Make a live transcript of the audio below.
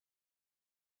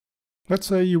Let's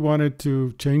say you wanted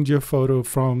to change your photo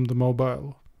from the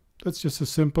mobile. That's just as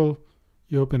simple.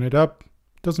 You open it up.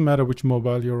 Doesn't matter which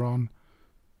mobile you're on.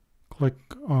 Click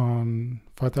on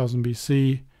 5000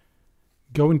 BC.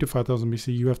 Go into 5000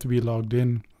 BC. You have to be logged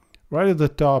in. Right at the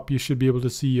top, you should be able to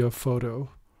see your photo.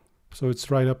 So it's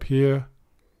right up here.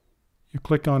 You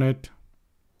click on it.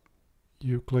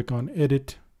 You click on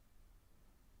edit.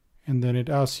 And then it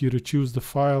asks you to choose the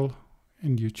file.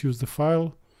 And you choose the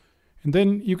file. And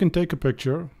then you can take a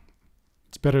picture.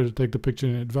 It's better to take the picture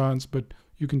in advance, but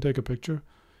you can take a picture.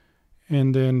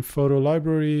 And then photo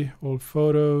library, all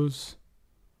photos,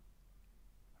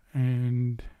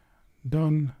 and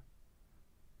done.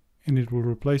 And it will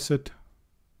replace it.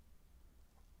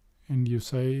 And you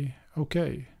say,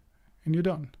 okay, and you're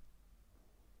done.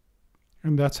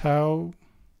 And that's how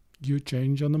you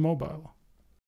change on the mobile.